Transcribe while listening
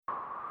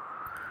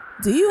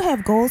Do you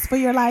have goals for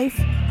your life?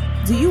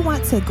 Do you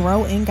want to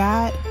grow in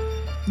God?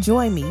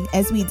 Join me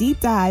as we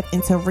deep dive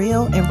into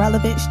real and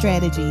relevant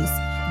strategies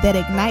that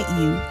ignite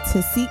you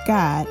to seek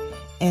God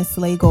and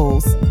slay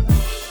goals.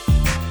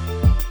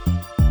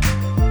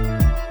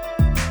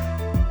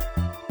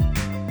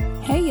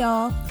 Hey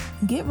y'all,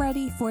 get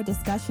ready for a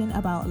discussion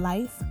about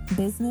life,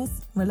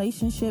 business,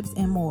 relationships,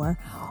 and more,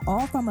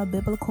 all from a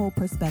biblical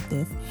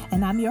perspective.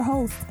 And I'm your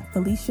host,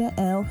 Felicia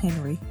L.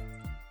 Henry.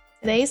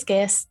 Today's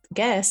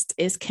guest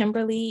is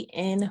Kimberly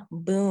N.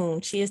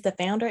 Boone. She is the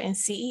founder and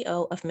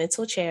CEO of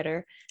Mental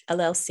Chatter,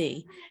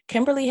 LLC.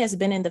 Kimberly has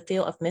been in the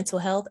field of mental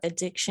health,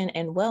 addiction,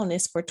 and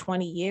wellness for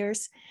 20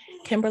 years.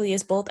 Kimberly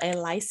is both a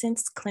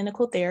licensed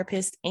clinical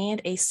therapist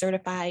and a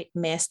certified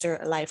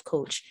master life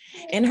coach.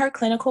 In her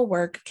clinical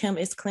work, Kim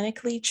is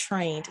clinically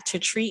trained to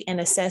treat and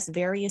assess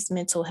various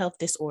mental health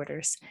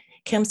disorders.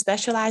 Kim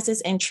specializes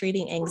in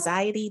treating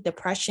anxiety,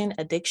 depression,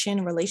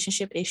 addiction,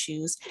 relationship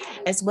issues,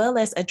 as well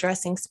as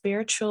addressing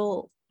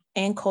spiritual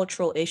and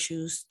cultural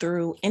issues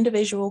through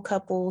individual,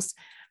 couples,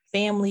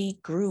 family,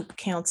 group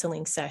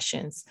counseling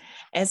sessions.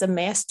 As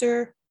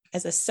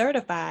a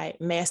certified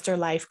master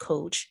life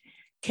coach,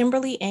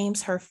 Kimberly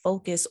aims her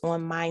focus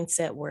on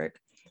mindset work.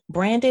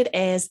 Branded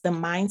as the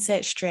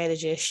mindset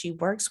strategist, she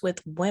works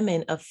with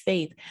women of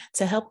faith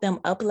to help them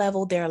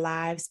uplevel their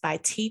lives by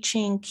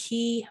teaching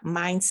key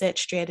mindset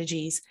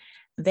strategies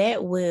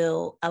that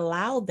will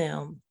allow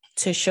them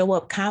to show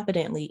up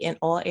confidently in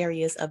all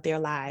areas of their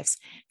lives.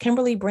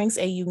 Kimberly brings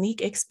a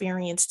unique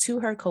experience to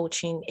her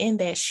coaching in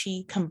that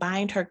she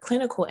combined her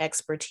clinical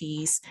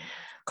expertise,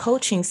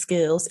 coaching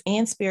skills,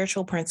 and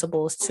spiritual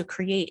principles to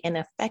create an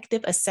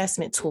effective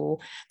assessment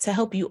tool to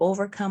help you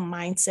overcome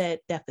mindset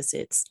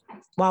deficits.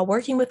 While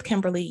working with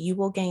Kimberly, you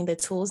will gain the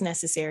tools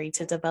necessary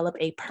to develop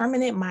a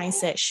permanent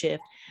mindset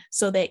shift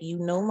so that you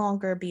no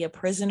longer be a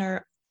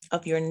prisoner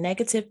of your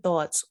negative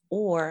thoughts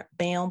or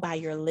bound by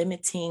your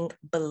limiting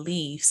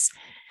beliefs.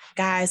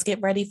 Guys,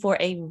 get ready for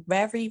a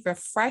very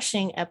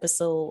refreshing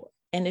episode.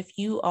 And if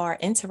you are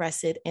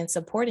interested in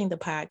supporting the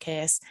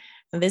podcast,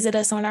 visit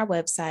us on our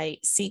website,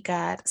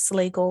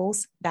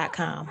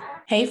 seekgodslaygoals.com.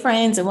 Hey,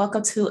 friends, and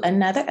welcome to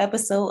another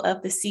episode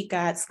of the Seek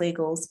God Slay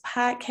Goals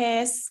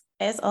podcast.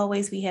 As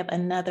always, we have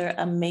another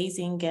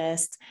amazing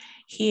guest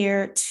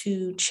here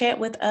to chat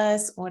with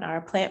us on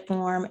our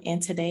platform. And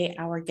today,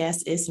 our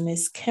guest is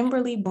Miss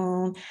Kimberly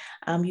Boone.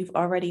 You've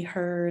already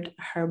heard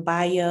her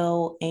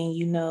bio and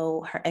you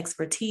know her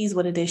expertise,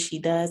 what it is she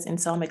does. And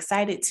so I'm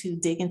excited to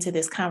dig into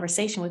this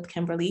conversation with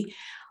Kimberly.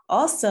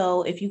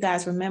 Also, if you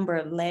guys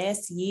remember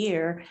last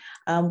year,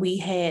 we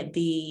had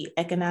the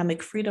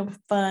Economic Freedom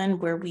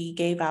Fund where we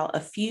gave out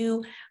a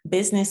few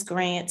business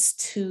grants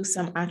to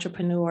some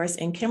entrepreneurs,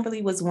 and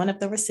Kimberly was one of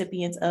the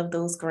recipients of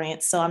those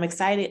grants. So I'm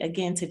excited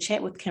again to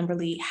chat with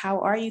Kimberly. How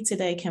are you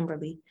today,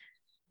 Kimberly?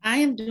 I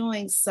am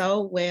doing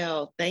so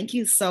well. Thank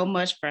you so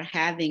much for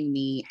having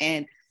me.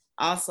 And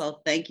also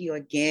thank you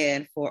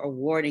again for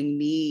awarding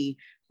me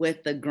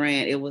with the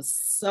grant. It was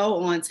so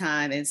on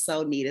time and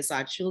so needed. So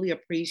I truly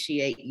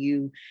appreciate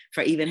you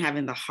for even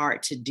having the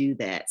heart to do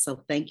that.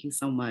 So thank you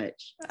so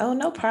much. Oh,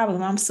 no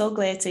problem. I'm so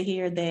glad to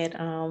hear that,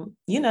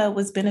 it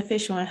was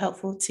beneficial and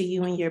helpful to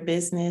you and your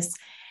business.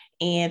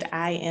 And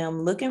I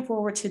am looking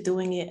forward to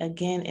doing it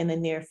again in the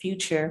near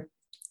future.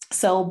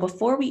 So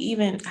before we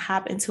even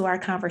hop into our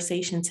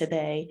conversation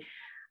today,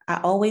 I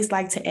always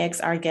like to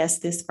ask our guests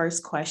this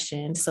first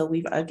question. So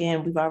we've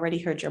already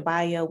heard your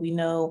bio. We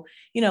know,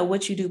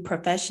 what you do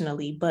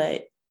professionally,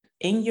 but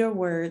in your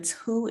words,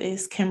 who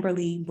is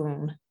Kimberly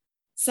Boone?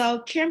 So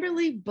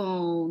Kimberly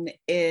Boone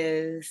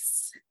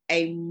is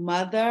a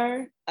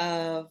mother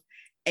of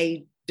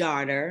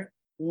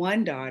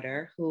one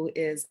daughter who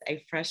is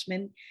a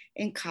freshman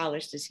in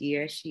college this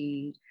year.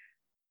 She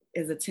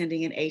is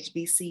attending an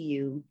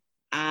HBCU.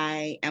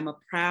 I am a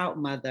proud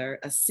mother,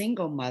 a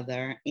single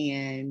mother,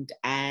 and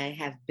I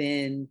have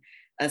been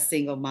a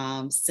single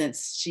mom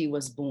since she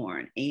was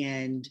born.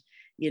 And,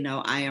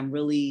 I am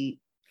really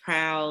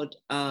proud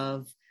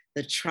of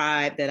the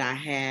tribe that I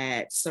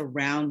had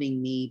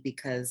surrounding me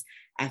because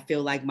I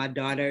feel like my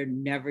daughter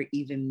never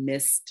even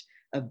missed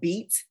a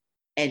beat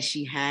and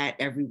she had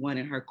everyone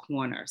in her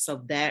corner.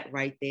 So that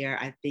right there,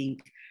 I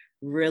think,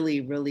 really,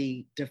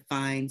 really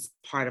defines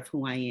part of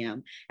who I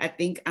am. I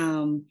think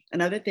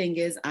another thing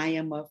is I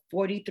am a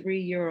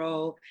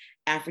 43-year-old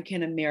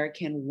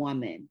African-American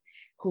woman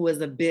who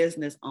is a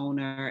business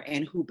owner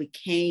and who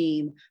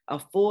became a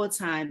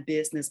full-time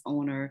business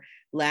owner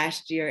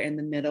last year in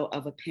the middle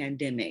of a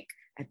pandemic.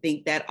 I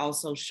think that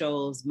also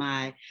shows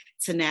my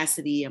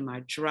tenacity and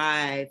my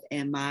drive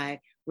and my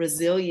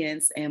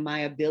resilience and my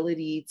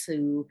ability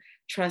to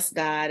trust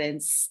God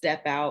and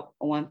step out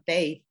on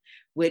faith,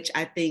 which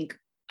I think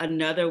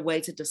another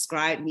way to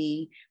describe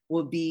me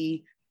would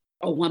be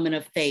a woman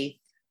of faith,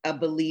 a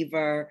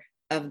believer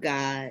of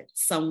God,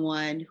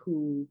 someone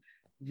who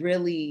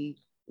really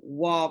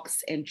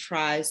walks and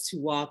tries to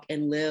walk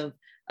and live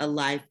a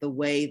life the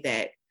way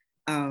that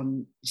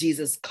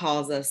Jesus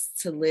calls us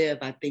to live.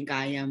 I think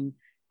I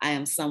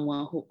am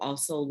someone who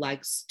also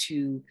likes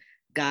to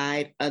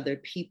guide other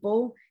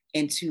people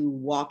into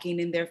walking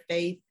in their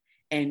faith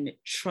and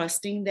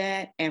trusting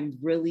that and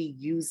really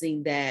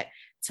using that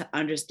to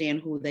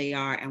understand who they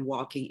are and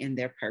walking in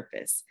their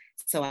purpose.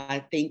 So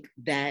I think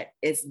that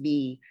is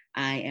me.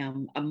 I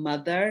am a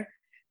mother,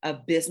 a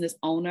business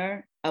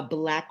owner, a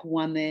Black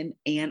woman,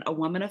 and a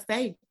woman of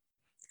faith.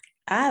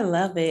 I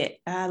love it.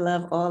 I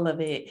love all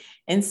of it.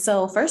 And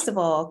so, first of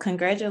all,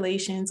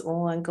 congratulations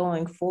on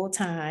going full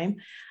time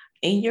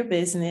in your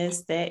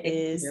business. That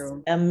is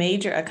a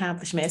major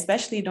accomplishment,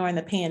 especially during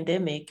the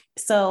pandemic.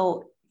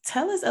 So,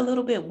 tell us a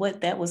little bit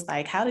what that was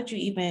like. How did you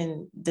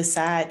even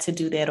decide to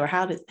do that, or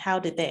how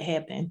did that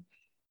happen?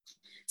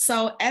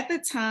 So at the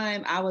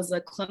time, I was a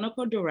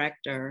clinical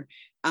director,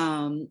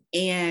 and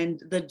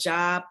the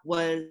job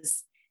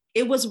was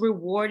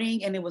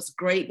rewarding and it was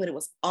great, but it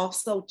was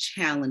also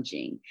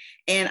challenging.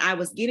 And I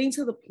was getting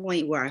to the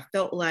point where I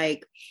felt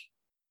like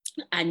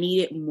I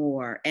needed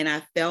more, and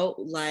I felt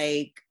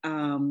like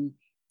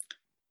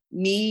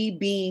me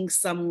being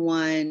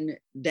someone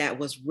that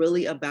was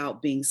really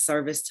about being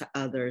service to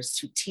others,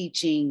 to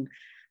teaching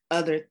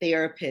other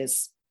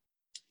therapists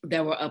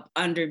that were up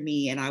under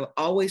me, and I would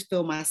always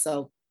feel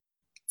myself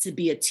to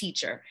be a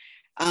teacher.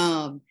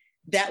 I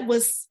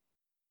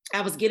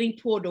was getting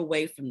pulled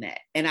away from that.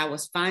 And I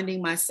was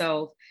finding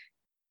myself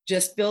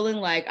just feeling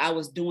like I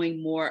was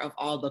doing more of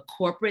all the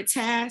corporate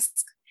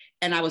tasks,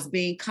 and I was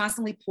being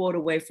constantly pulled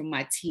away from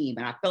my team.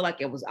 And I felt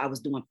like I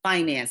was doing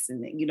finance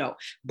and,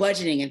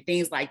 budgeting and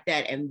things like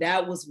that. And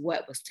that was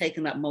what was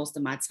taking up most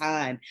of my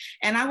time.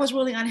 And I was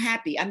really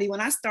unhappy. I mean,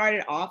 when I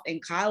started off in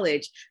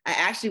college, I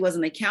actually was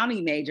an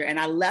accounting major, and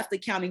I left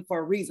accounting for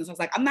a reason. So I was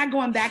like, I'm not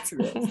going back to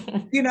this.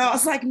 I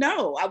was like,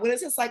 no, I went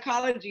into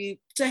psychology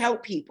to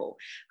help people.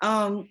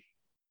 And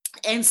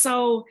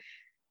so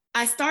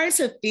I started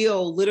to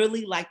feel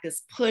literally like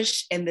this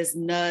push and this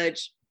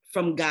nudge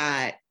from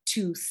God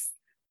to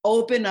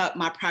open up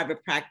my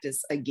private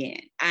practice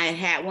again. I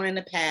had one in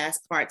the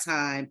past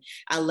part-time.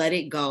 I let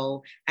it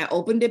go. I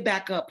opened it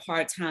back up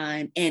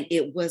part-time, and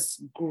it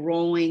was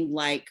growing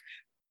like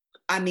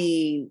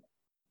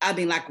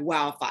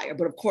wildfire.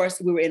 But of course,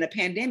 we were in a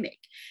pandemic,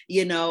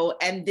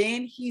 and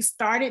then he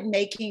started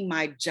making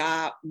my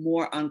job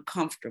more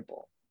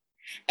uncomfortable.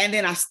 And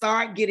then I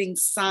start getting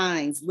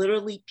signs,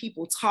 literally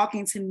people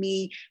talking to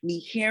me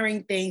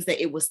hearing things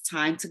that it was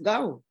time to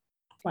go.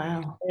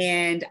 Wow.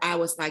 And I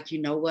was like,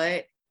 you know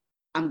what?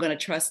 I'm going to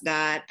trust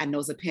God. I know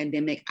it's a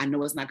pandemic. I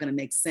know it's not going to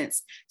make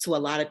sense to a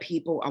lot of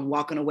people. I'm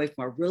walking away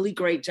from a really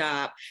great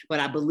job, but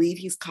I believe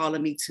he's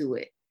calling me to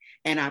it.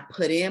 And I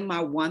put in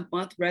my 1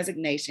 month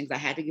resignation, because I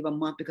had to give a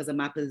month because of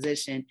my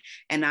position.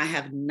 And I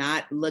have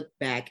not looked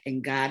back,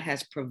 and God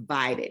has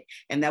provided.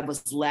 And that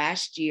was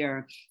last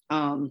year.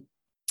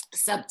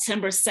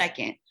 September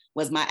 2nd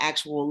was my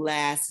actual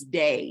last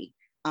day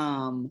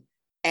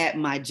at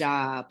my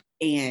job,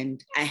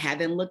 and I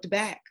haven't looked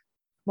back.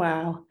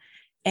 Wow.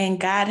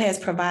 And God has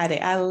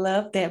provided. I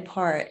love that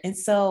part. And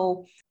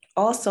so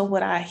also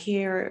what I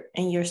hear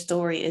in your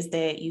story is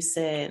that you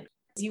said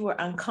you were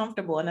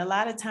uncomfortable. And a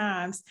lot of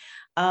times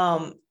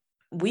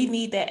we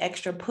need that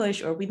extra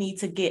push, or we need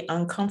to get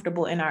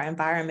uncomfortable in our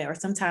environment, or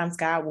sometimes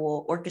God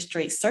will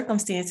orchestrate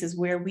circumstances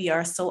where we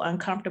are so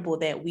uncomfortable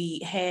that we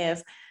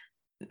have,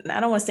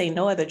 I don't want to say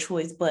no other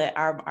choice, but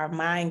our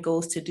mind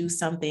goes to do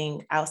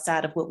something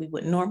outside of what we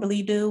would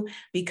normally do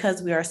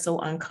because we are so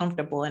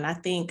uncomfortable. And I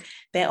think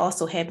that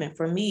also happened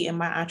for me in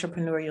my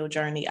entrepreneurial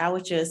journey. I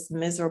was just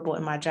miserable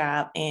in my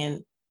job, and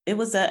it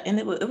was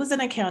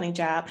an accounting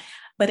job,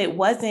 but it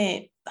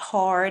wasn't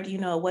hard, it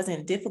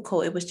wasn't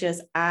difficult. It was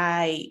just,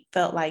 I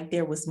felt like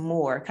there was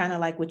more, kind of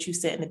like what you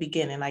said in the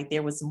beginning, like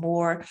there was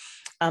more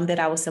that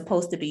I was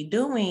supposed to be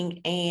doing.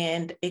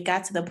 And it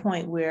got to the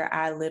point where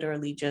I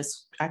literally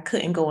I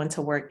couldn't go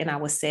into work, and I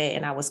was sad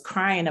and I was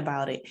crying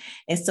about it.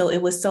 And so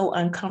it was so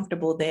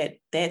uncomfortable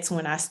that's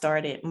when I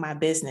started my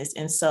business.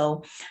 And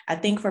so I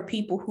think for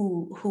people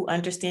who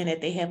understand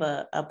that they have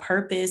a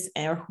purpose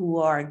and who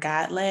are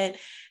God-led,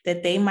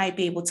 that they might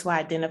be able to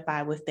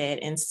identify with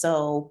that. And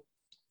so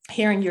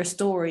hearing your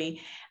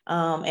story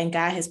and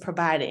God has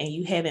provided and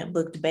you haven't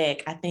looked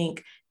back, I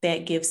think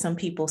that gives some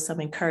people some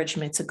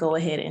encouragement to go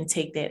ahead and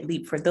take that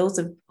leap for those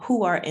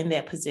who are in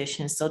that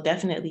position. So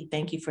definitely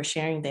thank you for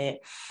sharing that.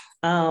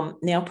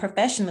 Now,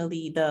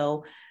 professionally,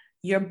 though,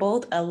 you're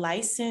both a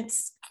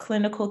licensed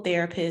clinical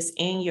therapist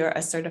and you're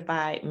a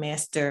certified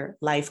master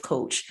life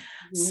coach.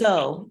 Mm-hmm.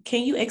 So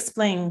can you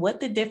explain what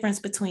the difference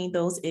between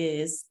those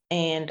is,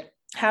 and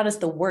how does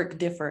the work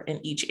differ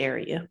in each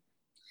area?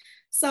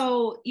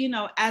 So,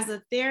 as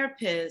a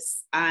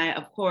therapist,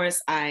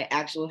 I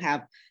actually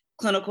have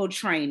clinical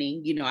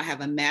training. I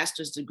have a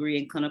master's degree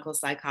in clinical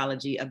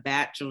psychology, a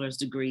bachelor's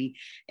degree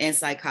in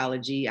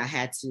psychology. I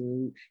had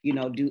to,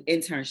 do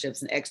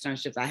internships and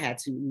externships. I had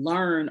to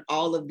learn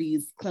all of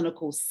these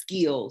clinical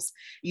skills,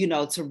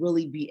 to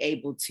really be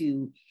able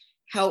to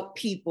help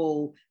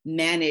people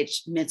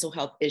manage mental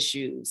health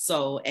issues.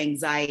 So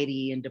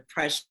anxiety and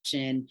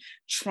depression,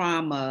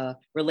 trauma,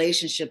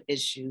 relationship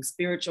issues,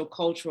 spiritual,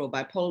 cultural,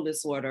 bipolar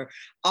disorder,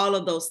 all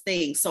of those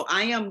things. So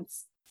I am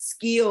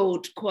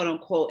skilled, quote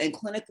unquote, and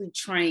clinically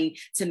trained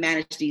to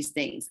manage these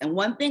things. And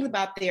one thing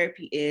about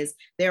therapy is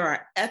there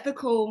are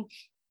ethical,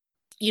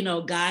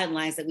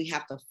 guidelines that we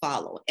have to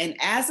follow. And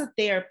as a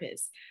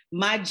therapist,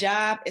 my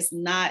job is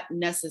not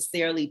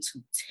necessarily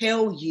to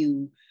tell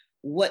you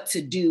what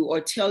to do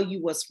or tell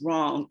you what's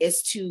wrong.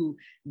 It's to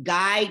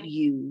guide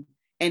you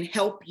and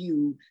help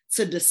you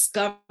to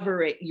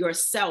discover it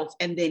yourself,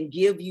 and then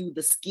give you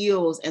the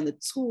skills and the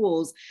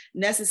tools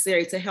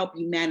necessary to help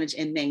you manage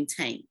and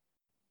maintain.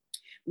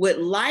 With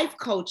life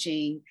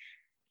coaching,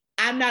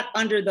 I'm not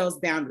under those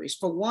boundaries.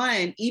 For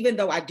one, even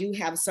though I do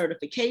have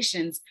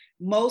certifications,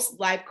 most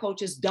life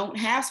coaches don't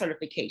have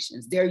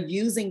certifications. They're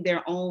using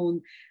their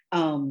own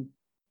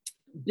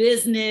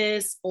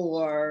business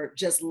or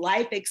just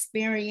life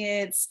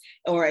experience,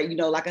 or,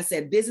 like I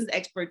said, business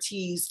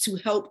expertise to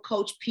help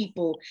coach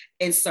people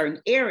in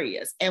certain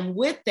areas. And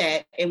with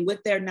that, and with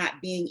there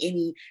not being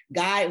any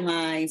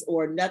guidelines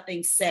or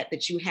nothing set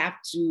that you have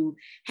to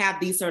have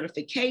these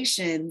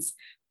certifications,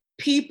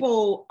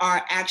 people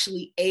are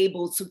actually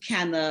able to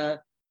kind of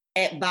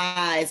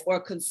advise or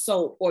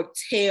consult or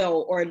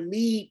tell or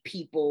lead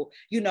people,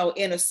 in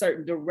a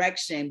certain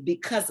direction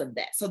because of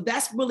that. So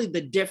that's really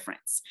the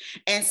difference.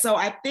 And so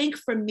I think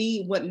for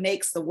me, what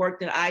makes the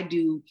work that I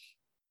do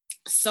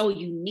so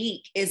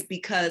unique is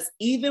because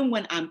even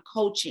when I'm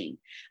coaching,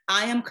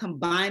 I am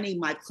combining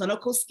my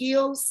clinical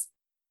skills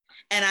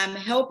and I'm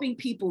helping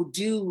people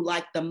do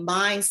like the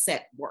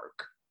mindset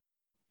work.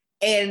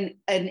 And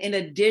in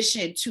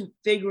addition to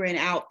figuring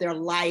out their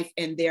life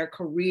and their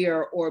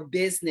career or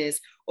business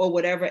or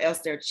whatever else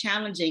they're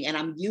challenging, and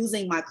I'm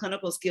using my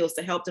clinical skills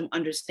to help them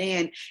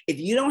understand, if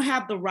you don't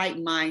have the right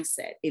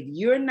mindset, if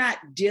you're not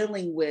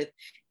dealing with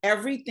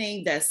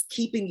everything that's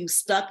keeping you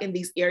stuck in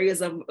these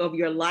areas of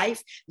your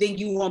life, then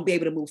you won't be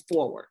able to move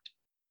forward.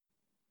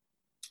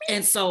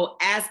 And so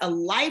as a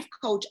life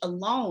coach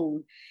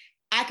alone,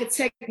 I could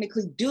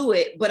technically do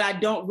it, but I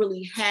don't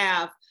really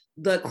have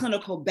the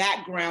clinical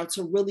background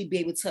to really be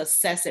able to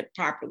assess it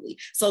properly.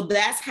 So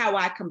that's how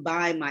I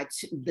combine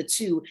the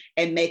two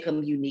and make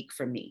them unique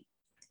for me.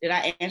 Did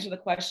I answer the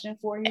question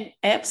for you?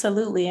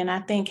 Absolutely. And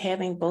I think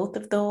having both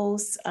of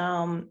those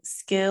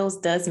skills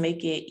does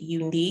make it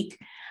unique,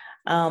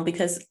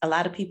 because a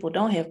lot of people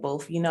don't have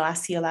both. I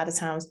see a lot of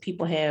times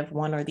people have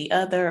one or the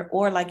other,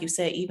 or like you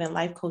said, even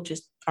life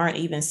coaches aren't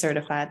even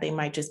certified. They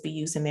might just be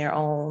using their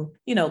own,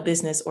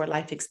 business or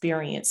life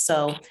experience.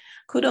 So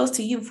kudos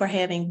to you for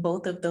having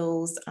both of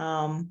those,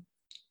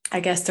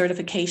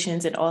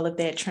 certifications and all of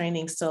that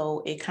training.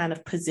 So it kind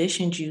of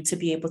positions you to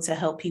be able to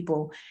help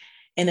people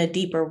in a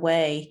deeper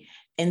way.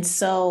 And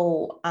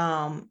so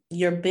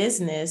your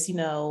business,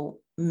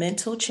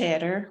 Mental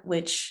Chatter,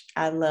 which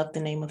I love the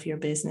name of your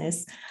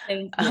business.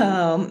 Thank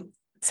you.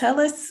 Tell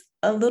us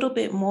a little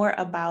bit more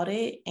about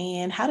it,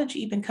 and how did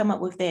you even come up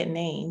with that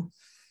name?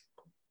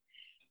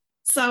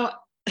 So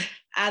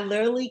I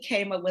literally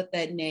came up with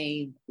that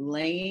name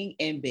laying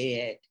in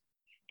bed,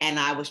 and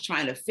I was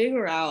trying to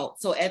figure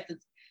out.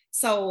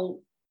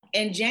 So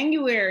in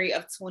January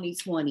of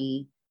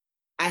 2020,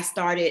 I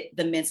started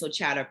the Mental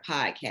Chatter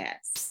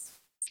podcast.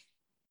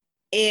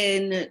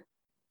 In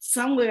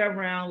somewhere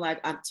around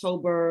like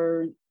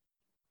October-ish,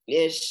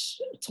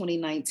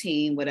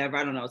 2019, whatever,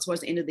 I don't know,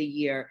 towards the end of the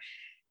year,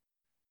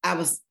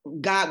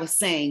 God was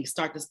saying,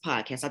 start this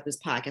podcast. I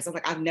was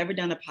like, I've never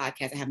done a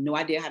podcast. I have no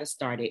idea how to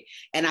start it.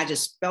 And I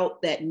just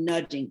felt that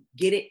nudging,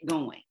 get it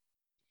going.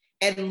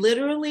 And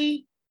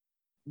literally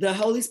the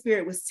Holy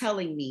Spirit was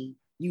telling me,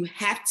 you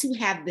have to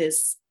have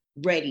this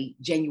ready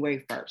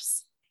January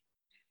 1st.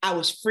 I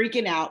was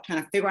freaking out,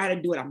 trying to figure out how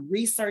to do it. I'm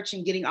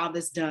researching, getting all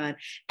this done.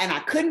 And I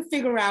couldn't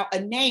figure out a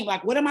name.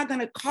 Like, what am I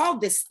going to call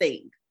this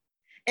thing?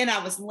 And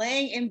I was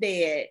laying in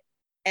bed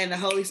and the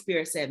Holy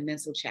Spirit said,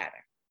 Mental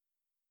Chatter.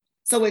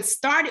 So it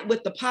started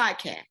with the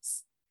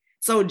podcast.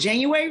 So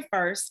January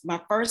 1st,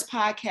 my first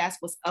podcast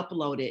was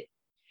uploaded.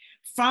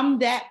 From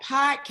that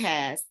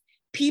podcast,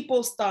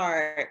 people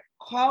start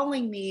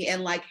calling me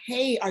and like,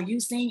 hey, are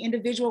you seeing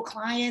individual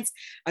clients?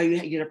 Are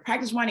you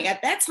practice running?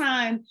 At that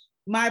time,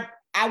 my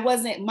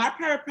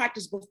private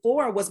practice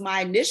before was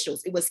my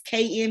initials. It was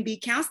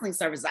KNB Counseling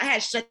Services. I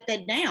had shut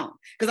that down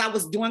because I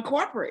was doing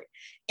corporate.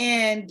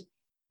 And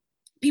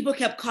people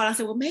kept calling and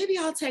said, well, maybe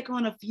I'll take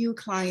on a few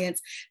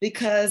clients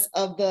because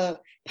of the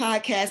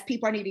podcast.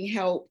 People are needing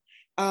help.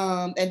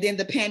 And then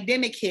the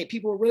pandemic hit,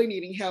 people were really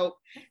needing help.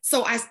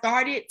 So I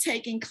started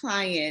taking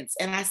clients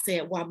and I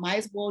said, well, I might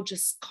as well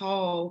just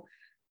call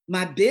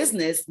my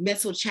business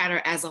Mental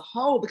Chatter as a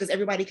whole, because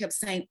everybody kept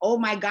saying, oh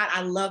my God,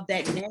 I love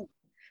that name.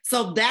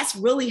 So that's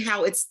really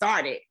how it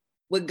started,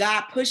 with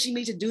God pushing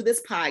me to do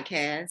this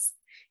podcast,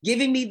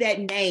 giving me that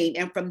name.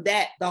 And from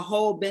that, the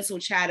whole Mental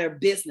Chatter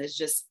business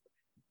just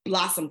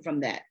blossomed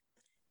from that.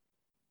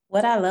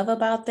 What I love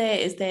about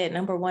that is that,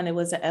 number one, it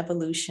was an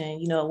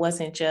evolution. It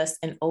wasn't just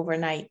an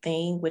overnight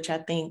thing, which I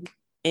think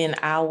in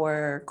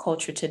our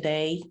culture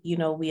today,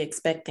 we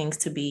expect things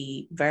to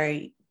be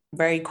very,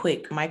 very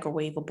quick,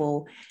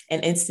 microwavable,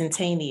 and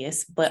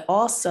instantaneous. But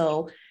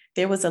also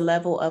there was a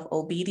level of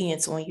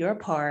obedience on your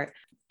part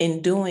in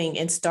doing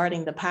and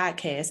starting the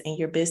podcast, and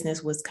your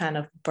business was kind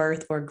of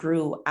birthed or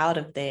grew out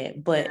of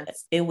that, but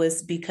yes, it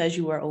was because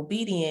you were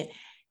obedient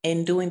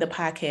in doing the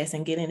podcast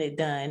and getting it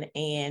done.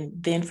 And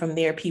then from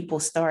there, people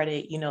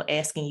started,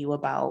 asking you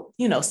about,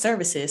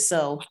 services.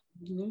 So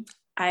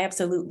I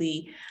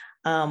absolutely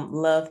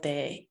love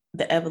that,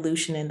 the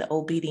evolution and the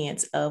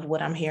obedience of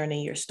what I'm hearing in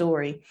your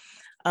story.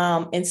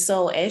 And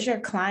so as your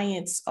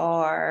clients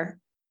are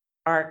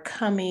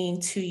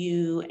coming to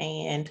you,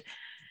 and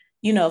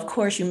of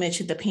course, you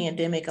mentioned the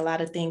pandemic, a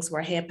lot of things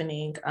were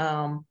happening.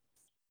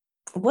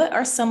 What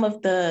are some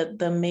of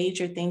the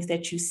major things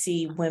that you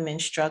see women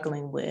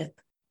struggling with?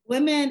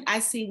 I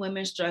see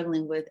women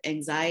struggling with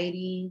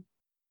anxiety,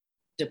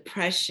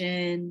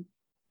 depression.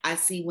 I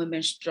see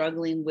women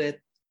struggling with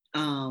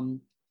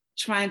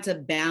trying to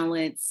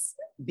balance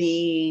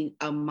being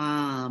a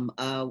mom,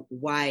 a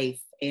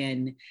wife,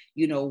 and,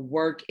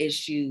 work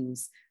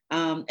issues.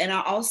 And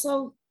I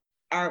also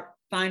are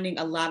finding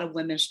a lot of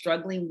women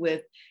struggling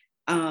with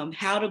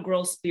how to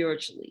grow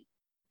spiritually.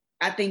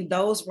 I think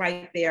those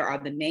right there are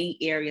the main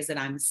areas that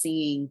I'm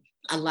seeing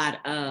a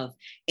lot of.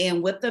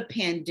 And with the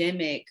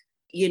pandemic,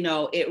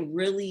 it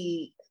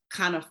really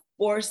kind of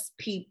forced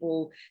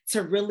people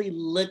to really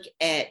look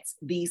at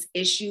these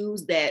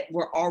issues that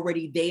were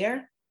already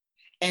there,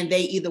 and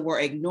they either were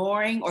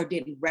ignoring or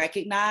didn't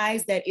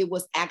recognize that it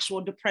was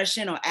actual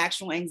depression or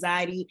actual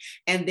anxiety.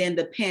 And then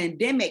the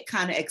pandemic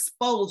kind of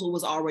exposed what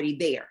was already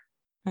there.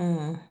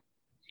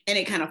 And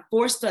it kind of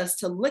forced us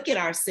to look at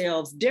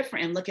ourselves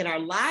different and look at our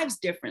lives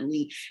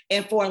differently.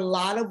 And for a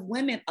lot of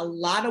women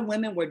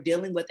were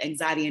dealing with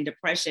anxiety and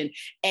depression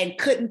and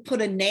couldn't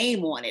put a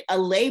name on it, a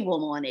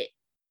label on it,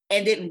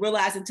 and didn't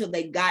realize until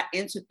they got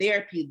into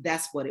therapy,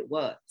 that's what it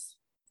was.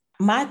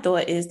 My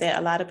thought is that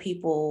a lot of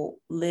people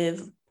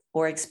live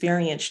or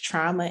experience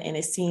trauma, and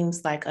it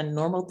seems like a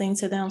normal thing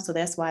to them. So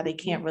that's why they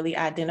can't really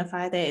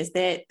identify that. Is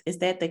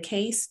that the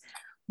case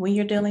when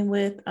you're dealing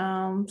with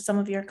some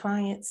of your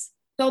clients?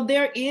 So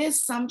there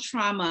is some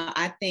trauma,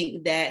 I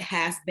think, that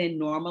has been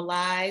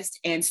normalized.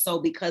 And so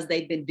because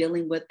they've been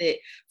dealing with it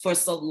for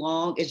so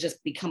long, it's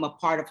just become a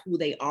part of who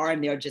they are,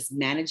 and they're just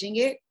managing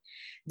it.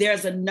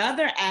 There's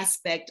another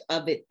aspect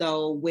of it,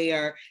 though,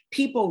 where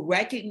people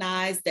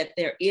recognize that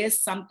there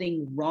is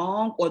something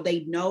wrong, or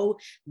they know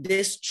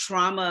this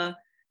trauma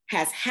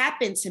has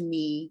happened to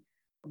me,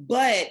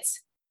 but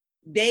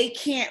they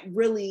can't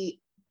really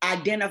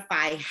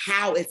identify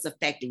how it's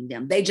affecting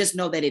them. They just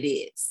know that it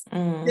is. You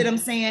know what I'm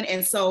saying?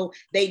 And so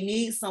they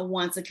need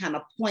someone to kind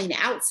of point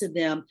out to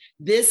them,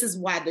 this is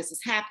why this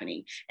is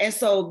happening. And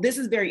so this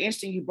is very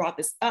interesting you brought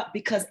this up,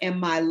 because in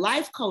my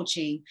life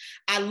coaching,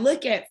 I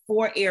look at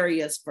 4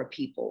 areas for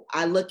people.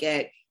 I look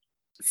at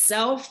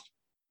self,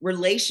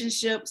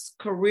 relationships,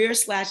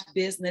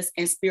 career/business,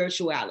 and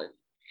spirituality.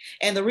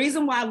 And the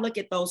reason why I look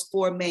at those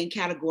 4 main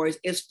categories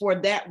is for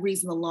that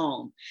reason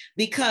alone,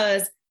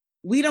 because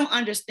we don't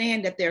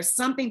understand that there's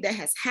something that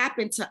has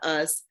happened to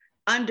us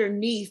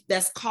underneath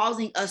that's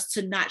causing us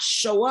to not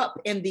show up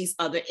in these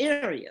other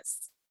areas.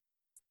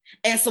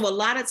 And so a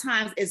lot of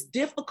times it's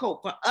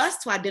difficult for us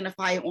to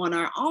identify it on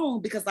our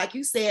own, because like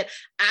you said,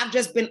 I've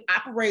just been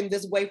operating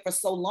this way for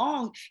so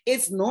long.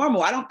 It's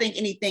normal. I don't think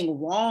anything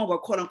wrong or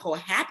quote unquote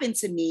happened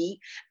to me.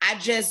 I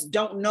just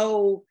don't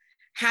know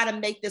how to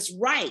make this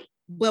right.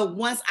 But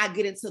once I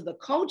get into the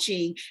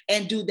coaching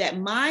and do that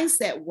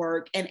mindset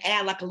work and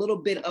add like a little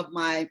bit of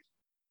my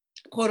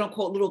quote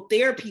unquote little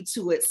therapy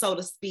to it, so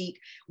to speak,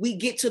 we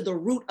get to the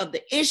root of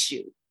the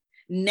issue.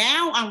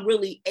 Now I'm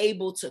really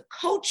able to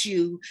coach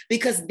you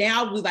because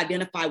now we've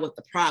identified what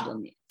the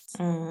problem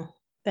is.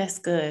 That's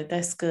good.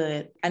 That's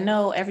good. I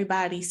know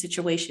everybody's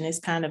situation is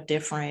kind of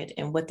different,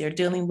 and what they're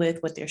dealing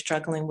with, what they're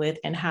struggling with,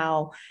 and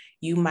how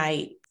you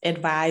might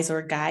advise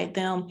or guide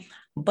them.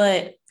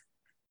 But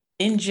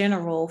in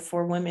general,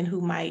 for women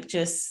who might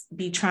just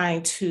be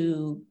trying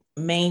to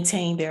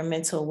maintain their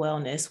mental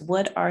wellness,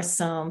 what are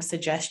some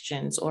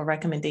suggestions or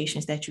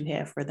recommendations that you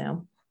have for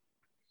them?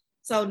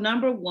 So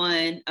number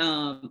one,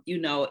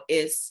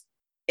 is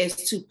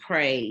to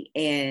pray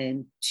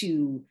and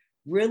to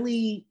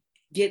really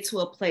get to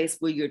a place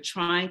where you're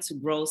trying to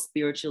grow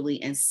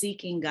spiritually and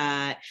seeking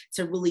God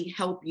to really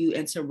help you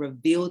and to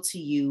reveal to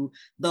you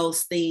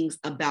those things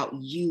about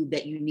you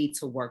that you need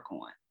to work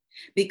on.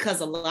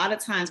 Because a lot of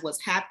times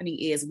what's happening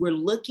is we're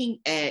looking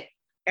at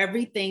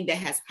everything that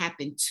has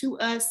happened to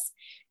us,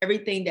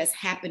 everything that's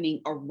happening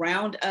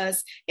around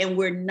us, and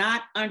we're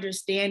not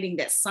understanding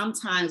that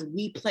sometimes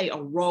we play a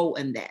role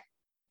in that.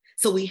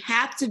 So we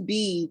have to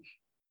be,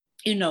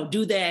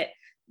 do that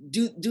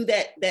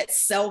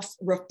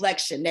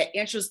self-reflection, that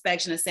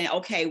introspection, and saying,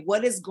 okay,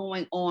 what is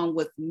going on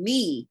with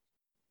me?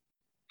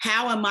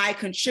 How am I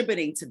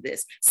contributing to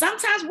this?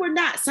 Sometimes we're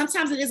not.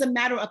 Sometimes it is a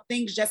matter of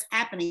things just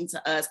happening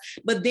to us.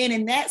 But then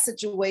in that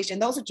situation,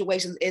 those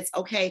situations, it's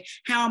okay,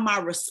 how am I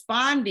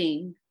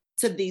responding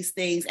to these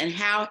things? And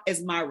how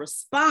is my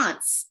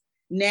response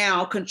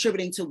now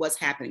contributing to what's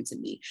happening to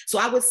me? So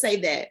I would say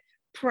that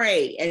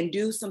pray and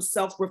do some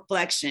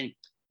self-reflection,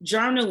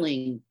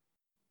 journaling,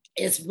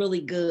 is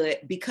really good,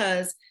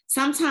 because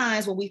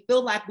sometimes when we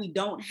feel like we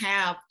don't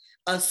have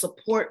a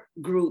support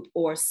group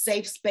or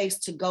safe space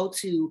to go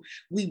to,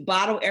 we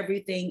bottle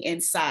everything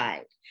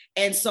inside.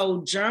 And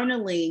so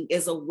journaling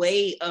is a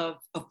way of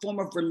a form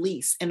of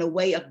release and a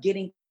way of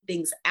getting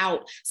things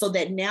out, so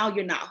that now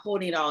you're not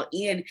holding it all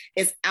in.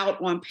 It's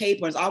out on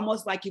paper. It's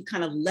almost like you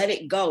kind of let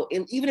it go,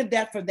 even if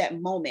that's for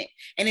that moment,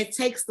 and it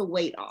takes the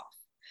weight off.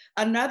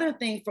 Another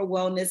thing for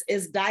wellness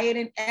is diet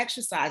and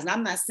exercise. And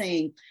I'm not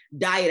saying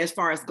diet as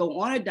far as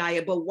go on a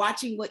diet, but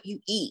watching what you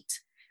eat.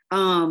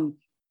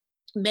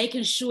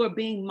 Making sure,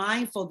 being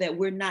mindful that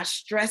we're not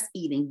stress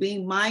eating,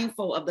 being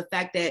mindful of the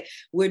fact that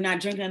we're not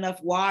drinking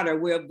enough water,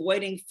 we're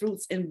avoiding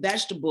fruits and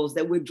vegetables,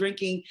 that we're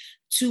drinking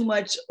too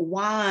much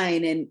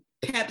wine and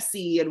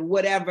Pepsi and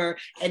whatever,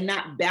 and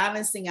not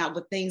balancing out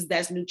with things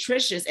that's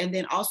nutritious. And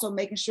then also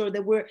making sure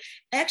that we're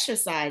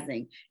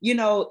exercising. You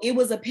know, it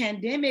was a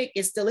pandemic.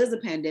 It still is a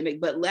pandemic,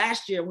 but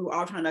last year we were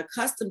all trying to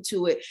accustom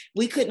to it.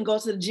 We couldn't go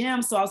to the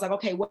gym. So I was like,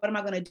 okay, what am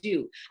I going to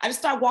do? I just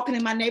started walking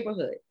in my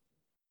neighborhood.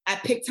 I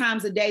picked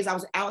times of days I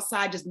was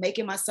outside, just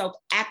making myself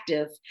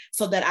active,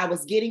 so that I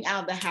was getting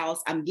out of the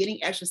house, I'm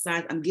getting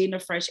exercise, I'm getting the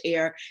fresh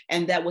air,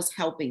 and that was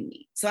helping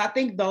me. So I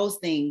think those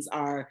things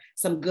are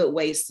some good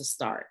ways to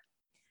start.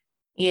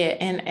 Yeah,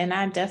 and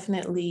I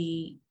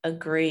definitely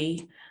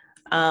agree.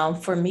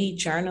 For me,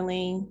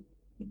 journaling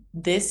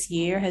this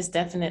year has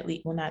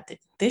definitely, well, not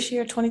this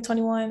year,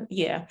 2021.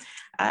 Yeah,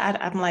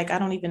 I'm like, I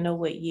don't even know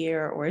what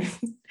year or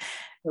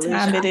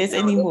time it is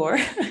anymore.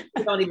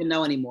 We don't even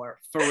know anymore,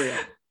 for real.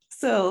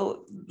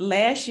 So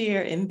last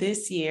year and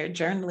this year,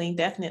 journaling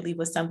definitely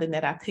was something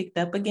that I picked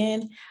up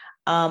again.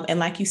 And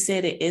like you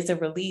said, it is a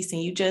release,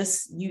 and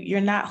you're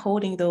not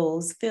holding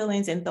those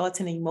feelings and thoughts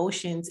and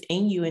emotions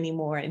in you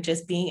anymore, and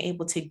just being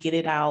able to get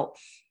it out.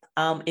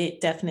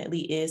 It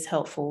definitely is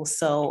helpful.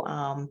 So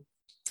I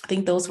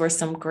think those were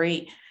some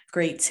great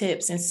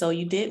tips. And so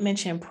you did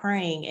mention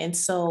praying. And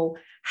so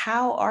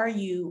how are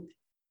you,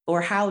 or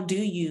how do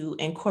you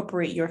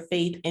incorporate your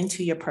faith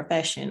into your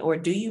profession? Or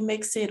do you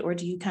mix it, or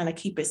do you kind of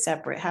keep it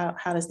separate?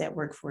 How does that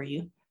work for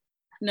you?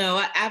 No,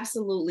 I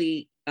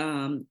absolutely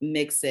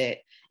mix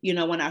it. You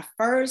know, when I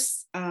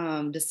first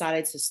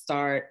decided to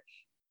start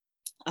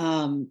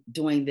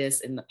doing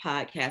this in the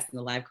podcast and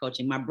the life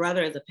coaching, my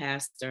brother is a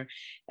pastor,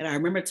 and I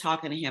remember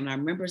talking to him, and I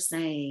remember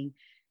saying,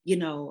 you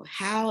know,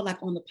 how,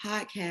 like on the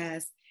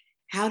podcast,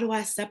 how do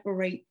I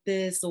separate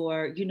this?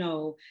 Or, you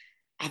know,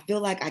 I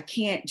feel like I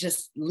can't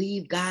just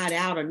leave God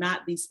out or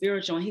not be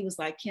spiritual. And he was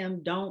like,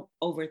 Kim, don't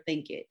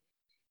overthink it.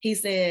 He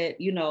said,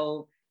 you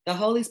know, the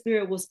Holy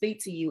Spirit will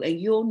speak to you, and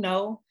you'll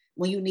know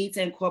when you need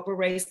to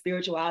incorporate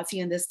spirituality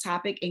in this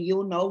topic, and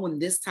you'll know when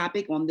this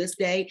topic on this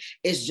day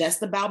is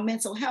just about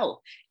mental health.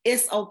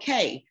 It's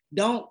okay.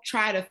 Don't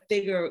try to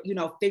figure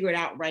it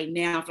out right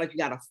now. I feel like you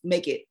got to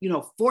make it,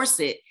 force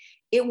it.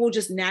 It will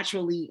just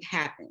naturally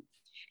happen.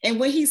 And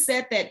when he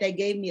said that, that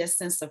gave me a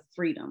sense of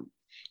freedom.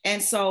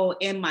 And so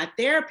in my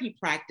therapy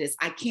practice,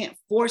 I can't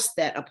force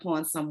that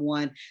upon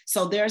someone.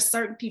 So there are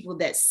certain people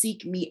that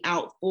seek me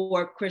out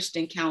for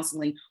Christian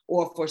counseling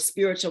or for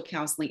spiritual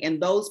counseling. And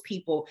those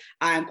people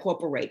I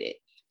incorporated.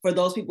 For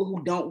those people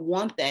who don't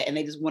want that and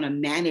they just want to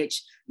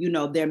manage,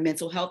 their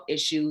mental health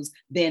issues,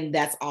 then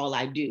that's all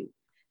I do.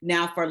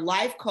 Now for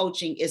life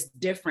coaching, it's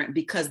different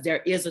because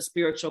there is a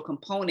spiritual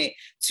component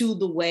to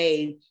the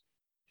way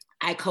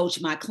I coach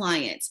my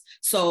clients.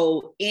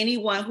 So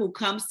anyone who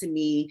comes to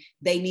me,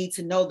 they need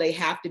to know they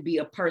have to be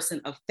a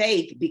person of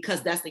faith,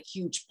 because that's a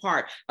huge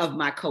part of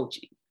my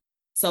coaching.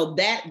 So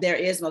that there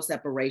is no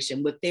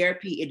separation. With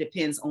therapy, it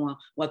depends on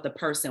what the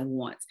person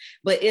wants,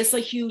 but it's a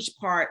huge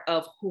part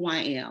of who I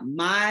am.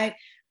 My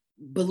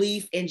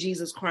belief in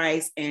Jesus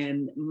Christ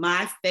and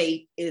my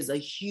faith is a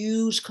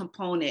huge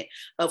component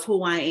of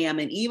who I am.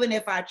 And even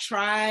if I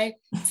try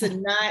to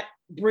not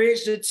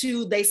bridge the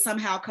two, they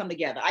somehow come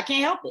together. I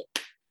can't help it.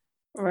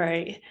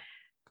 Right.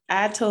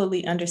 I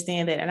totally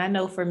understand that. And I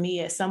know for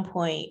me, at some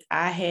point,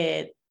 I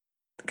had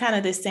kind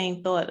of the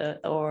same thought,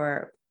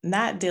 or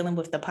not dealing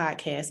with the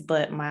podcast,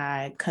 but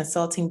my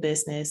consulting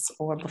business,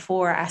 or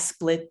before I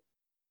split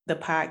the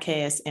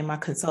podcast and my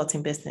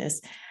consulting business,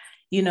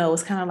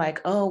 it's kind of like,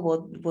 oh,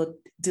 well,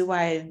 do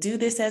I do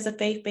this as a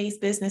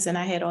faith-based business? And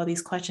I had all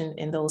these questions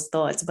and those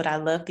thoughts, but I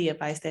love the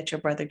advice that your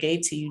brother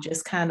gave to you.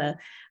 Just kind of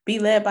be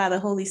led by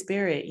the Holy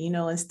Spirit,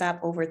 and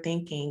stop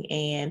overthinking.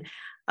 And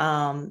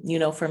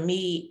for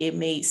me, it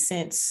made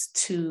sense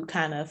to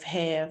kind of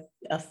have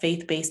a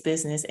faith-based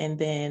business and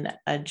then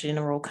a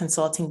general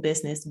consulting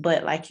business.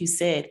 But like you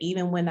said,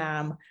 even when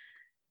I'm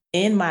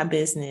in my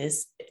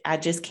business, I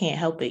just can't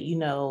help it.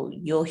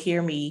 You'll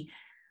hear me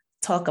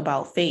talk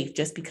about faith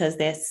just because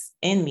that's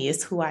in me.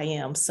 It's who I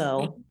am.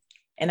 So,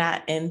 and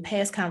in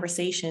past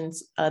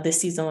conversations this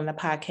season on the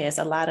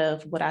podcast, a lot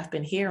of what I've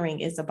been hearing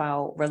is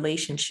about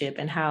relationship,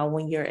 and how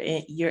when you're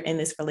in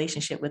this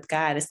relationship with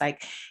God, it's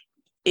like,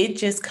 it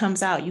just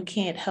comes out. You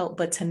can't help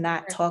but to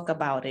not talk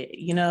about it.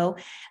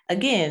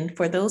 Again,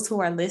 for those who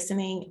are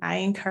listening, I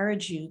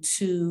encourage you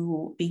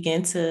to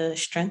begin to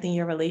strengthen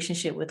your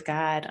relationship with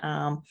God.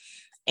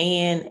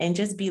 and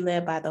just be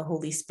led by the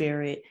Holy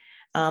Spirit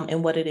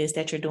and what it is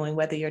that you're doing,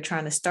 whether you're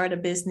trying to start a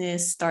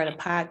business, start a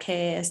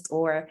podcast,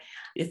 or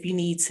if you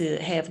need to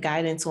have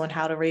guidance on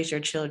how to raise your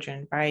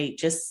children, right?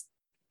 Just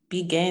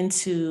begin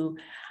to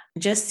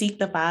just seek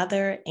the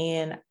Father,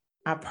 and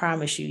I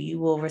promise you, you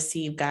will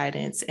receive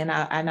guidance. And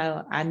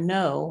I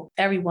know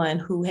everyone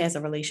who has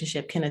a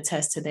relationship can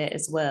attest to that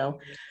as well.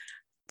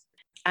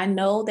 I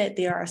know that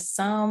there are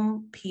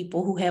some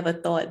people who have a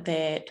thought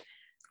that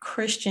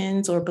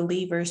Christians or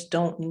believers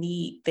don't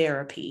need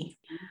therapy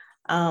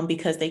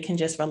because they can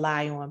just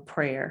rely on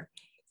prayer.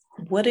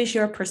 What is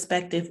your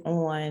perspective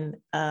on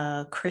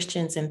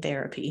Christians in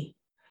therapy?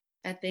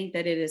 I think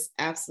that it is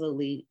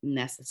absolutely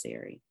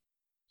necessary.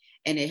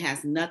 And it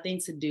has nothing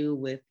to do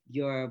with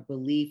your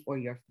belief or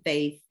your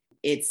faith.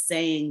 It's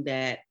saying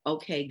that,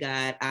 okay,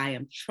 God, I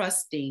am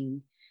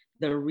trusting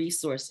the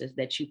resources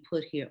that you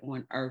put here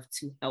on earth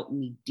to help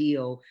me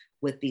deal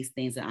with these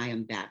things that I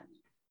am battling.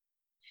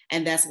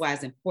 And that's why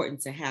it's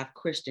important to have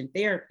Christian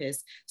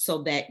therapists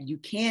so that you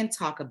can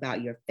talk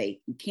about your faith.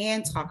 You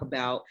can talk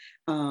about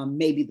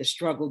maybe the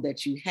struggle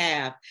that you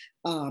have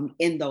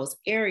in those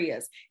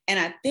areas. And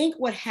I think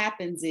what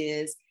happens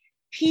is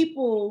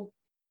people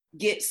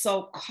get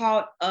so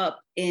caught up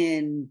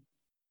in,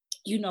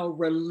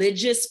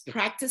 religious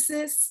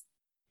practices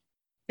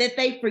that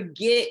they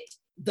forget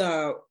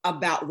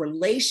about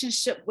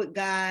relationship with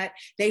God.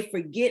 They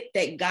forget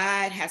that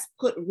God has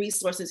put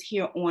resources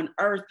here on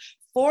earth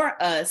for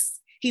us.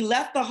 He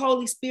left the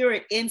Holy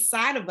Spirit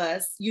inside of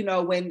us,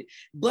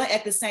 but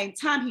at the same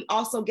time, he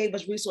also gave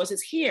us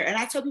resources here. And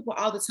I tell people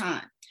all the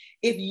time,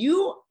 if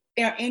you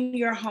are in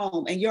your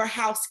home and your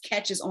house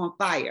catches on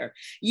fire,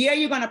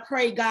 you're going to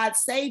pray God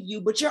save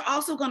you, but you're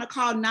also going to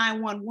call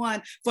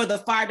 911 for the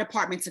fire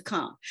department to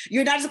come.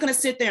 You're not just going to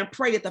sit there and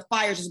pray that the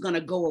fire is just going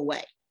to go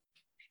away.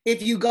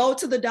 If you go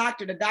to the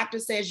doctor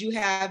says you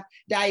have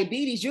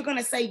diabetes, you're going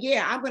to say,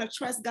 yeah, I'm going to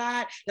trust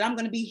God that I'm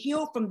going to be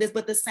healed from this.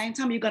 But at the same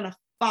time, you're going to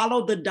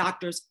follow the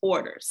doctor's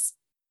orders.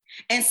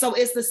 And so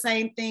it's the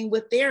same thing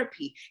with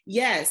therapy.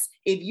 Yes,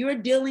 if you're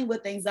dealing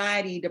with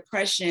anxiety,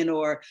 depression,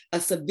 or a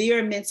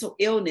severe mental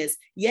illness,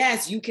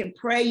 yes, you can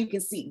pray, you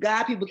can seek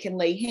God, people can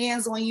lay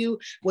hands on you,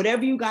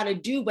 whatever you got to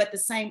do. But at the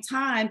same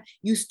time,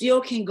 you still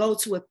can go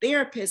to a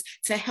therapist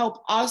to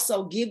help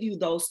also give you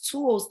those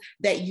tools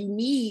that you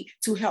need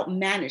to help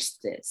manage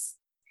this.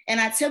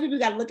 And I tell people you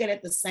got to look at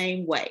it the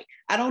same way.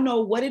 I don't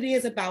know what it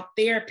is about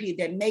therapy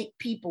that make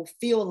people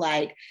feel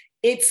like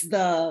it's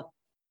the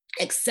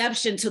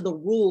exception to the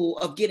rule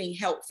of getting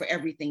help for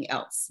everything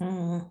else.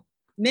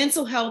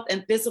 Mental health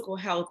and physical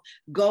health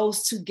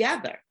goes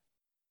together.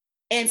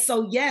 And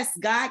so, yes,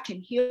 God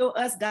can heal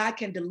us. God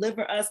can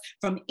deliver us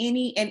from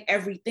any and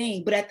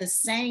everything. But at the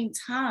same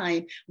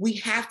time, we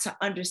have to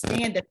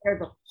understand that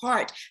there's a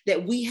part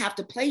that we have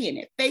to play in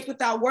it. Faith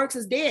without works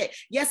is dead.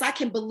 Yes, I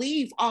can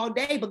believe all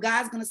day, but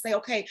God's going to say,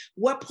 okay,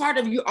 what part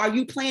of you are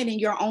you playing in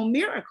your own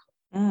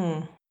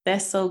miracle?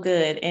 That's so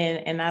good.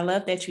 And I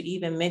love that you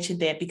even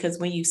mentioned that, because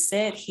when you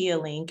said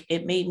healing,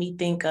 it made me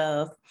think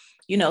of,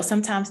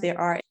 sometimes there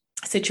are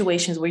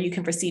situations where you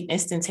can receive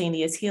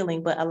instantaneous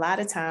healing, but a lot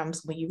of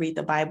times when you read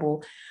the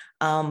Bible,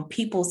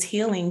 people's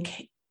healing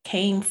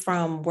came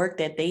from work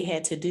that they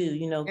had to do.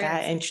 Yes.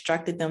 God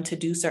instructed them to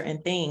do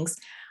certain things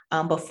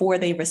before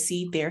they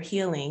received their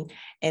healing.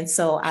 And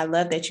so I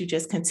love that you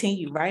just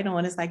continued right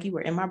on. It's like you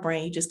were in my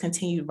brain. You just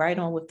continued right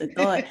on with the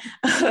thought.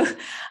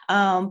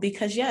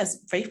 Because yes,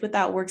 faith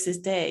without works is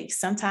dead.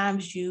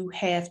 Sometimes you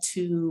have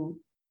to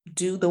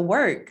do the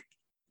work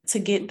to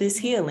get this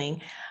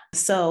healing.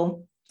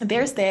 So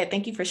there's that.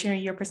 Thank you for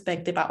sharing your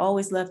perspective. I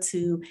always love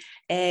to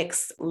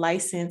ask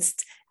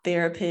licensed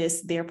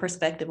therapists their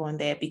perspective on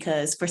that,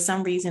 because for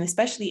some reason,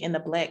 especially in the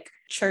Black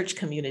church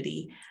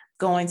community,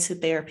 going to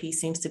therapy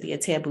seems to be a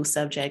taboo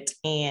subject.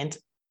 And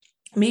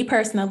me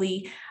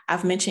personally,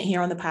 I've mentioned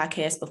here on the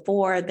podcast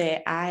before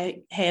that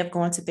I have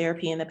gone to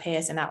therapy in the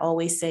past. And I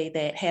always say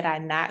that had I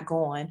not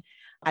gone,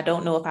 I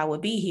don't know if I would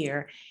be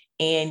here.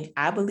 And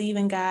I believe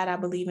in God. I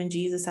believe in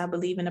Jesus. I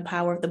believe in the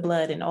power of the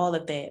blood and all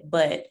of that.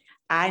 But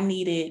I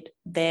needed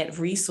that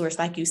resource,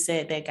 like you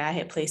said, that God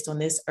had placed on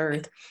this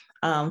earth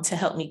to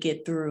help me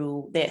get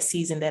through that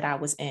season that I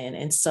was in.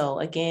 And so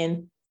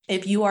again,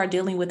 if you are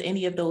dealing with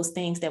any of those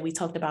things that we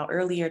talked about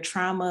earlier,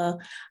 trauma,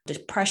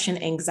 depression,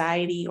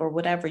 anxiety, or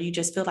whatever, you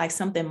just feel like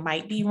something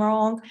might be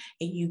wrong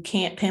and you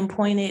can't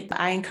pinpoint it,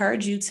 I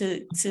encourage you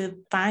to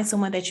find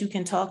someone that you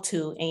can talk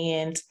to.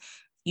 And,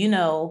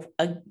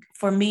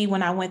 for me,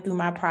 when I went through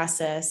my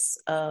process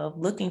of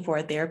looking for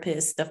a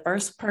therapist, the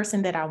first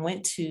person that I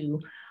went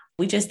to,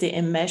 we just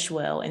didn't mesh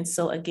well. And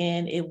so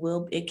again,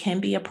 it can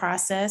be a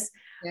process.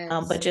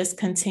 Yes. But just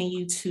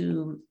continue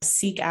to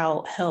seek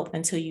out help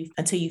until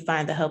you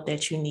find the help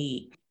that you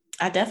need.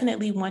 I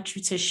definitely want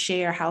you to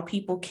share how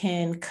people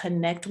can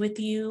connect with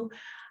you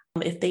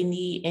if they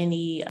need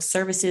any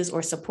services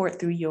or support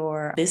through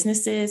your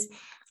businesses.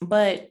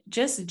 But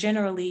just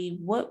generally,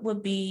 what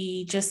would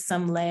be just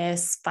some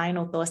last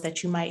final thoughts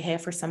that you might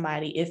have for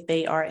somebody if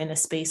they are in a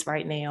space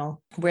right now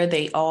where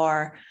they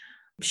are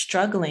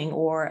struggling,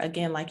 or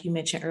again, like you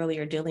mentioned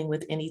earlier, dealing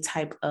with any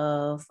type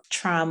of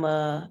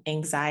trauma,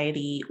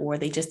 anxiety, or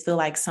they just feel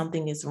like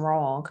something is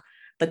wrong,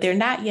 but they're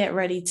not yet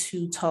ready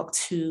to talk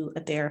to a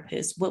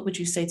therapist, what would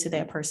you say to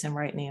that person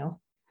right now?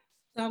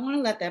 So I want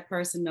to let that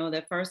person know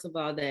that, first of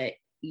all, that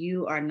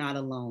you are not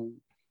alone.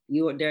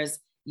 You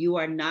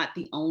are not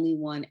the only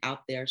one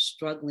out there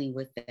struggling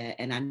with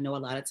that. And I know a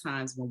lot of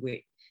times when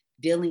we're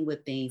dealing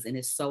with things and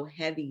it's so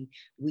heavy,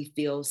 we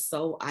feel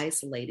so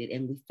isolated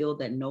and we feel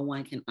that no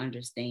one can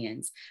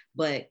understand.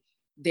 But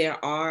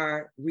there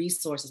are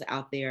resources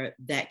out there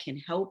that can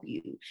help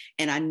you.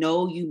 And I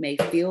know you may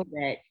feel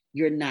that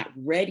you're not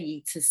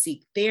ready to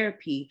seek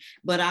therapy,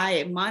 but I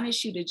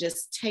admonish you to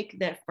just take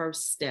that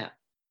first step.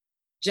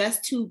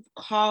 Just to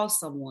call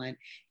someone,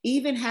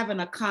 even having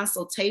a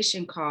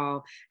consultation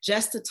call,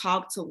 just to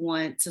talk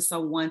to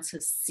someone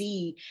to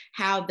see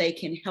how they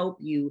can help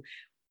you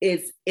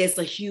is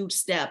a huge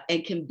step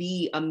and can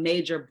be a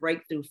major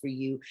breakthrough for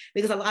you.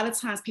 Because a lot of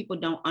times people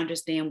don't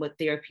understand what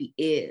therapy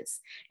is,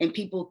 and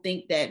people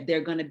think that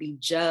they're going to be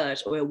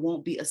judged or it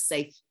won't be a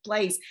safe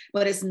place,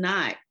 but it's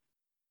not.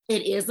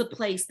 It is a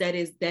place that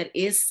is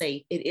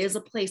safe. It is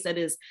a place that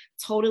is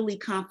totally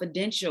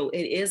confidential.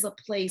 It is a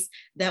place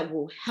that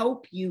will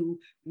help you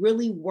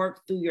really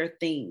work through your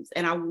things.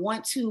 And I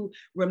want to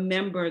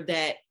remember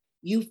that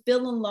you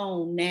feel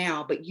alone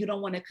now, but you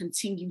don't want to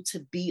continue to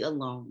be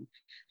alone.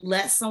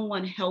 Let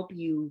someone help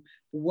you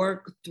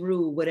work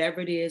through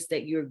whatever it is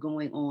that you're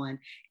going on.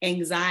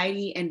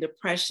 Anxiety and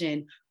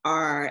depression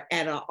are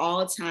at an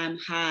all-time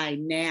high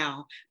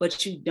now,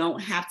 but you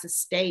don't have to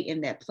stay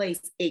in that place.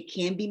 It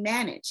can be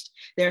managed.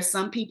 There are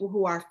some people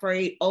who are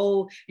afraid,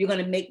 oh, you're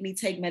going to make me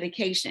take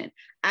medication.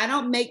 I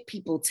don't make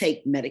people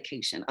take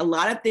medication. A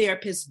lot of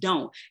therapists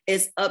don't.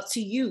 It's up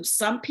to you.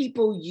 Some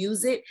people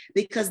use it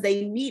because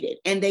they need it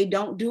and they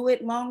don't do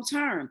it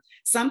long-term.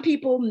 Some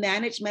people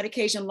manage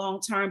medication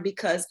long-term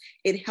because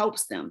it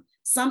helps them.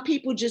 Some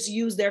people just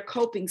use their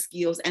coping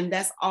skills and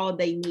that's all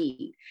they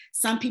need.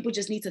 Some people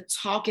just need to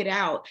talk it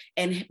out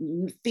and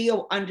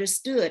feel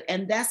understood,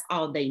 and that's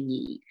all they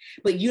need.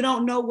 But you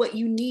don't know what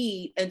you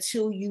need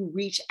until you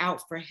reach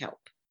out for help.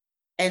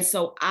 And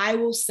so I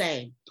will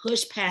say,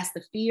 push past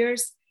the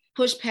fears,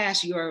 push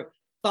past your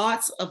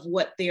thoughts of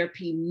what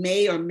therapy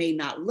may or may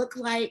not look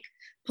like.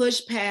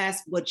 Push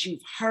past what you've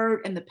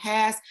heard in the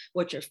past,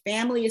 what your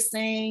family is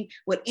saying,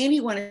 what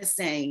anyone is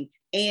saying,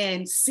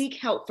 and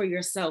seek help for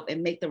yourself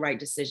and make the right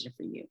decision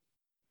for you.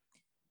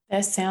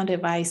 That's sound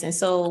advice. And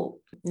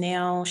so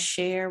now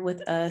share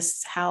with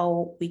us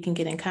how we can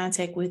get in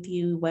contact with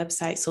you,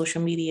 website,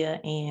 social media,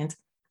 and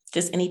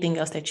just anything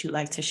else that you'd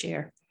like to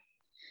share.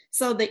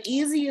 So the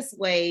easiest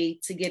way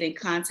to get in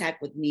contact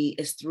with me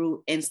is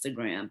through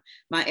Instagram.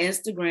 My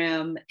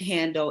Instagram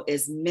handle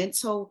is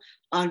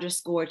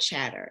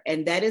mental_chatter.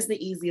 And that is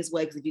the easiest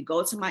way, because if you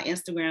go to my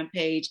Instagram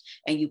page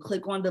and you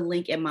click on the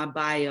link in my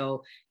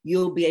bio,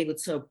 you'll be able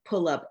to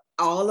pull up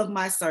all of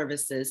my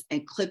services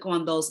and click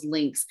on those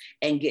links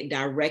and get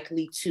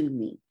directly to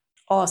me.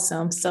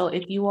 Awesome. So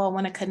if you all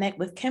want to connect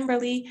with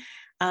Kimberly,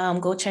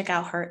 go check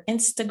out her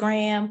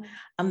Instagram.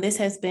 This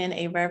has been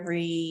a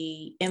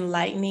very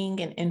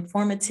enlightening and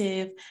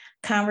informative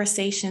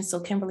conversation. So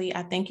Kimberly,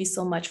 I thank you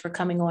so much for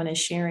coming on and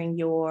sharing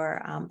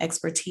your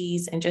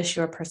expertise and just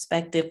your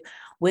perspective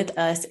with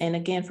us. And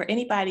again, for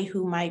anybody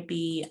who might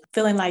be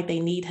feeling like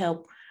they need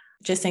help,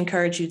 just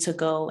encourage you to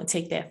go and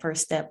take that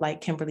first step, like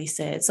Kimberly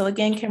said. So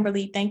again,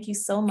 Kimberly, thank you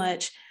so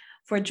much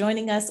for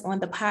joining us on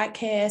the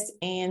podcast.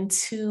 And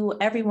to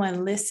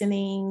everyone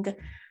listening,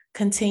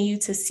 continue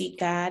to seek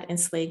God and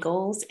slay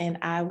goals, and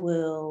I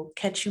will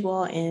catch you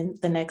all in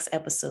the next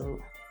episode.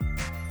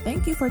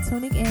 Thank you for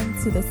tuning in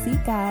to the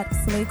Seek God,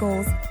 Slay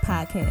Goals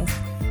podcast.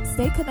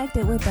 Stay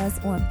connected with us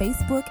on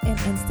Facebook and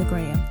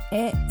Instagram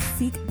at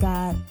Seek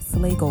God,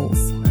 Slay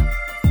Goals.